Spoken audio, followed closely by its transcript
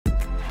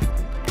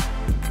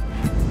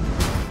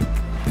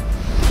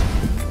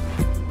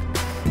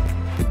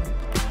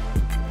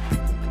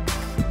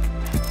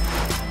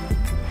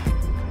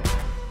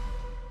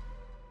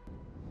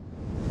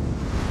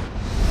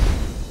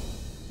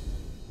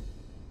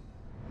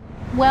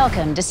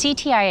Welcome to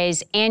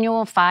CTIA's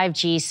annual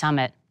 5G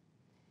Summit.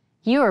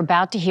 You are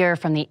about to hear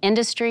from the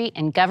industry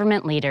and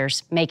government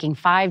leaders making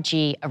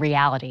 5G a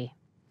reality.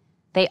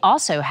 They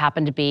also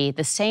happen to be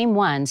the same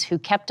ones who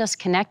kept us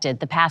connected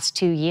the past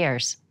 2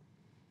 years.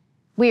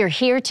 We are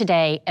here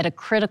today at a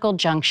critical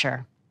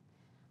juncture.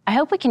 I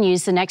hope we can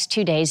use the next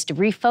 2 days to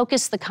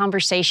refocus the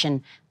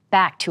conversation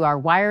back to our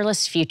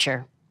wireless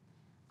future.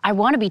 I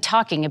want to be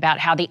talking about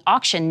how the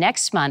auction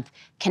next month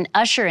can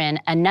usher in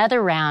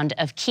another round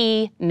of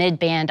key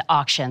mid-band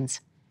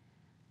auctions.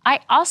 I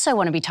also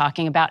want to be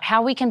talking about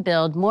how we can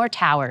build more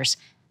towers,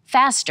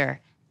 faster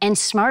and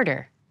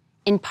smarter,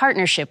 in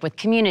partnership with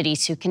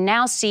communities who can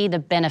now see the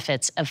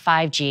benefits of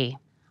 5G.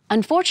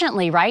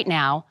 Unfortunately, right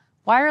now,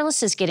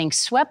 wireless is getting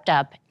swept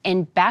up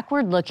in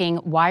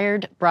backward-looking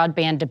wired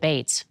broadband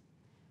debates.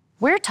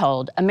 We're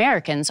told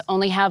Americans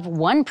only have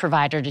one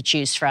provider to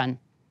choose from.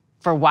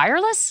 For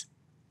wireless?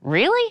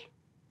 Really?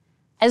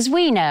 As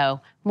we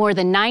know, more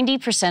than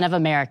 90% of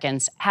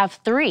Americans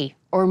have 3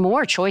 or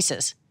more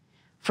choices,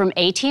 from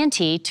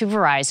AT&T to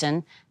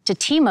Verizon to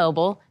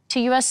T-Mobile to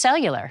US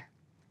Cellular.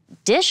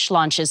 Dish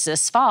launches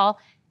this fall,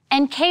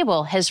 and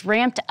cable has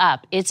ramped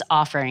up its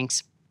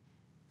offerings.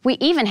 We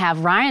even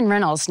have Ryan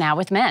Reynolds now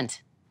with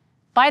Mint.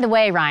 By the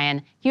way,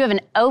 Ryan, you have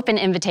an open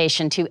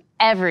invitation to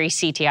every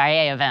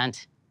CTIA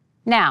event.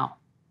 Now,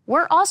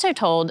 we're also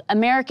told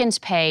Americans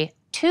pay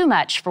too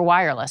much for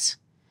wireless.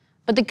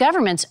 But the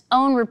government's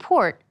own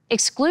report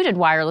excluded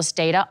wireless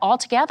data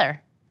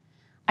altogether.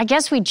 I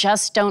guess we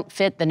just don't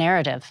fit the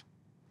narrative.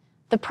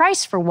 The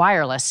price for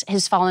wireless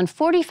has fallen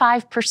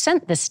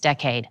 45% this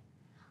decade,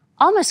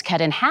 almost cut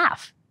in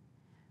half.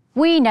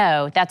 We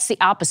know that's the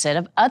opposite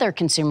of other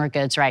consumer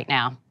goods right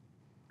now.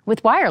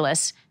 With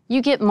wireless,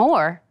 you get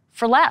more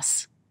for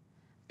less.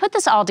 Put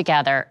this all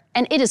together,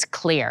 and it is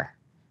clear.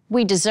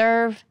 We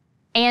deserve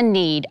and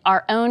need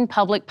our own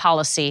public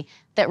policy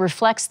that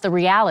reflects the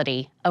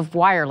reality of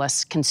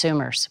wireless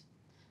consumers.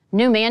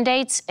 New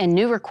mandates and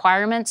new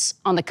requirements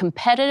on the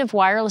competitive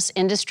wireless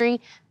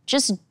industry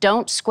just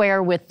don't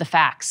square with the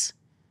facts.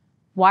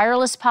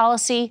 Wireless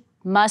policy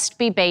must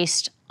be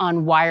based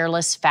on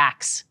wireless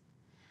facts.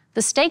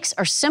 The stakes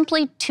are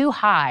simply too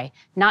high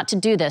not to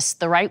do this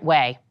the right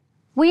way.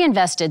 We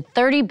invested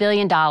 $30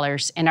 billion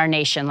in our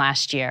nation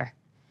last year,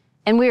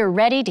 and we are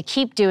ready to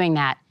keep doing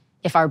that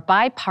if our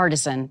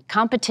bipartisan,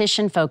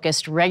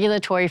 competition-focused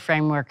regulatory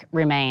framework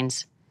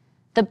remains.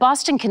 The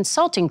Boston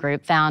Consulting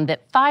Group found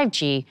that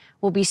 5G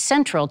will be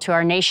central to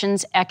our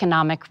nation's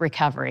economic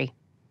recovery.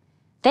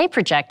 They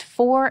project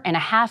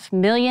 4.5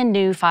 million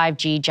new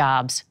 5G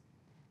jobs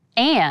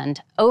and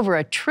over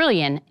 $1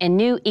 trillion in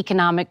new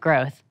economic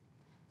growth,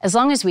 as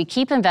long as we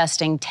keep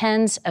investing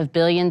tens of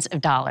billions of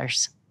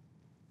dollars.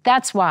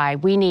 That's why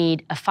we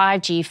need a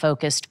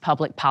 5G-focused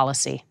public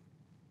policy.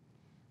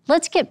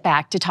 Let's get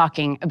back to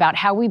talking about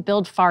how we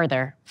build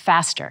farther,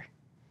 faster.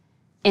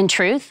 In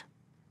truth,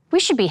 we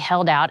should be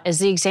held out as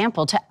the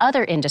example to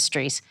other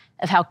industries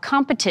of how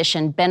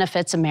competition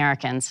benefits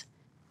Americans.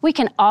 We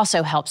can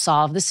also help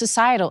solve the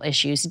societal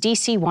issues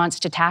DC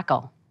wants to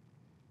tackle.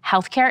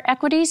 Healthcare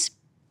equities?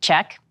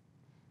 Check.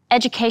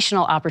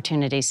 Educational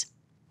opportunities?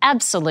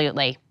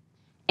 Absolutely.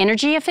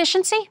 Energy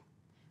efficiency?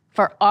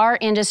 For our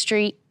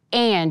industry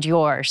and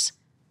yours.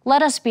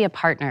 Let us be a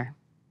partner.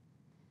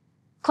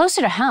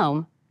 Closer to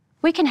home,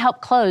 we can help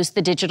close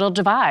the digital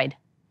divide.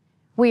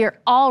 We are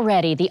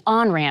already the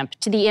on-ramp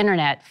to the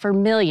internet for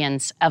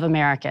millions of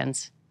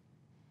Americans.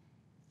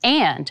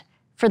 And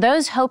for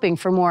those hoping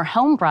for more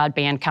home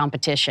broadband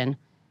competition,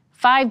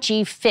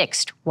 5G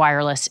fixed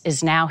wireless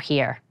is now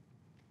here.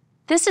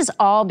 This is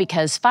all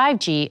because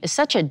 5G is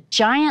such a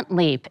giant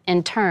leap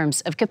in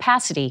terms of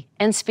capacity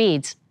and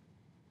speeds.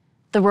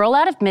 The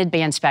rollout of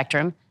mid-band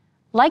spectrum,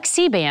 like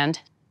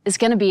C-band, is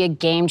going to be a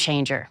game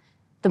changer.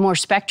 The more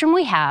spectrum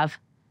we have,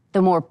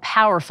 the more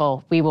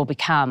powerful we will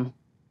become.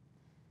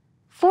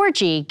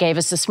 4G gave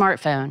us a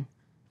smartphone.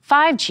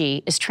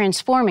 5G is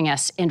transforming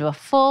us into a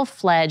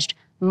full-fledged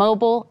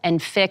mobile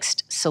and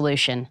fixed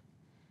solution.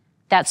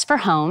 That's for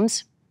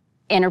homes,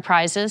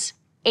 enterprises,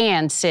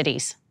 and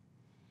cities.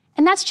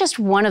 And that's just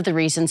one of the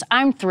reasons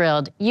I'm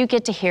thrilled you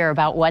get to hear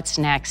about what's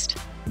next.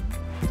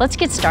 Let's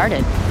get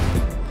started.